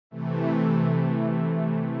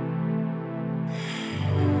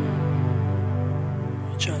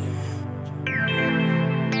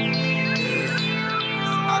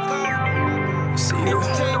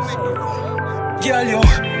Girl, you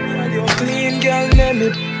clean, girl, let me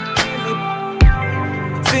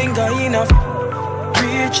finger enough.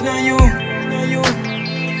 Reach now you.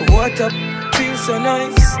 What up, feel so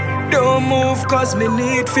nice. Don't move cause me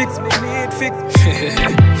need fix.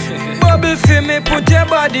 Bubble for me, put your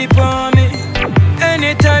body on me.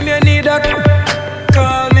 Anytime you need a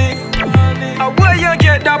call me. Where you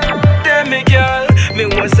get that, tell me girl. Me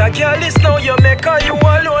was a careless, now you make her, you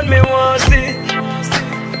alone me want see.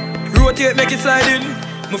 Rotate, make it slide in.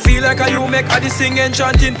 Me feel like you make her the singing,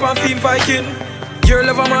 chanting, pan theme Viking. Your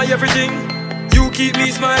love my everything, you keep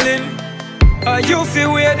me smiling. You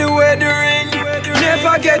feel wear the ring.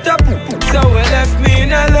 Never get up, so we left me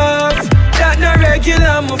in a love. That no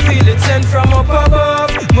regular, me feel it sent from up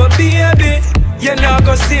above. My baby, you not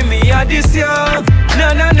gonna see me at this year.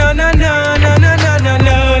 No.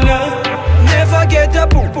 Never get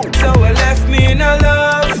up, so we left me in a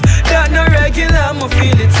love. That no regular, me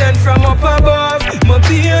feel it sent from up above. My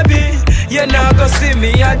baby, you not gonna see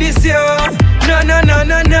me at this year.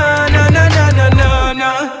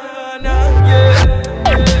 No.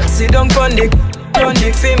 Yeah. Sit down on the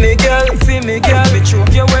feel me girl. Me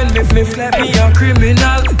choke you when me flap me a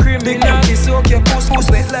criminal. Me soak your puss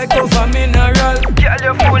wet like over mineral. Girl,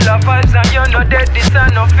 you full of vibes and you're not dead, this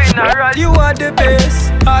and no funeral. You are the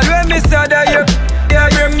best. All when me say that you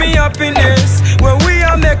bring me happiness. When we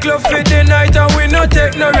a make love for the night and we no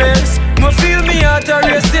take no rest. Me feel me heart a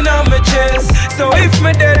racing on my chest. So if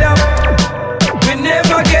me dead up, we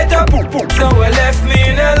never get up. So we left me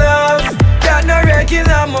in a love. That no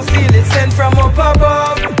regular, me feel it sent from up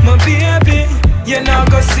above. My baby, you not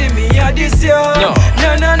gonna see me at this year. No.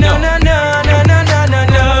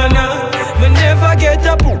 Me never get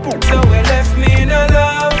up, so we left me in a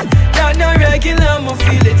love. That no regular, me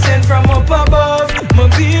feel it sent from up above. My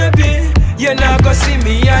baby, you not gonna see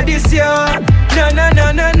me at this year.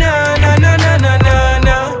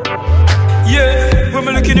 Yeah, when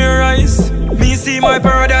me look in your eyes, me see my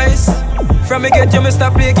paradise. From me get you, me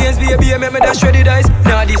stop play games, baby, make me dash ready dice.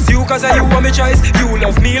 Nah, this you cause you want me choice. You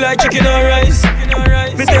love me like chicken or rice.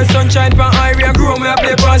 Me tell sunshine pan irie and grow me a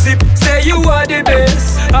play pan zip. Say you are the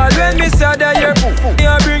best. All when me say that you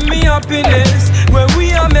bring me happiness. When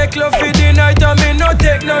we a make love for the night and me no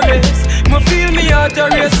take no rest. Me feel me heart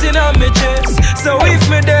a racing on me chest. So if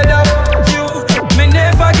me dead up you, me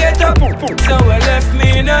never get up. So we left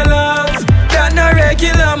me in a love. That no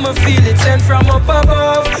regular, me feel it sent from up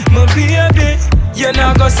above. My baby, you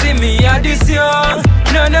not gonna see me at this year.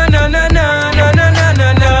 No.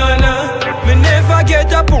 Me never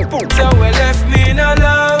get up, so we left me in a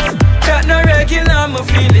love. That no regular, me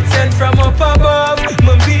feel it sent from up above.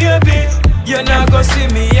 My baby, you not gonna see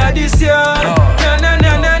me at this year. No.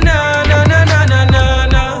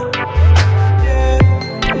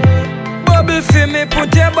 Bubble for me,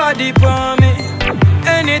 put your body on me.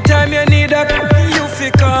 Anytime you need a you fi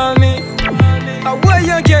call me. Where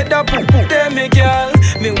you get that tell me girl.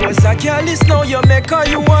 Me was a careless, now you make her,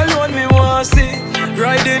 you alone me want see.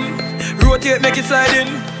 Riding, rotate, make it slide in.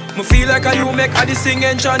 Me feel like you make her the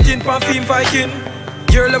singing, chanting, pan theme Viking.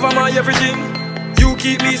 Your love my everything, you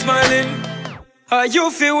keep me smiling. You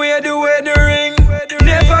feel wear the ring.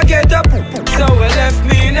 Never get up, so we left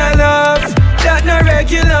me in a love. That no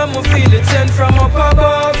regular, me feel it sent from up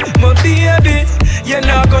above. My baby, you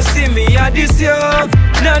not gonna see me at this year.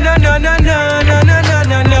 No.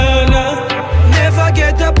 Never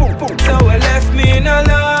get up, so we left me in a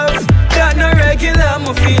love. That no regular,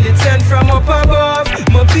 me feel it sent from up above.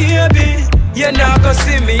 My baby, you not gonna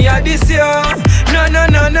see me at this year. No.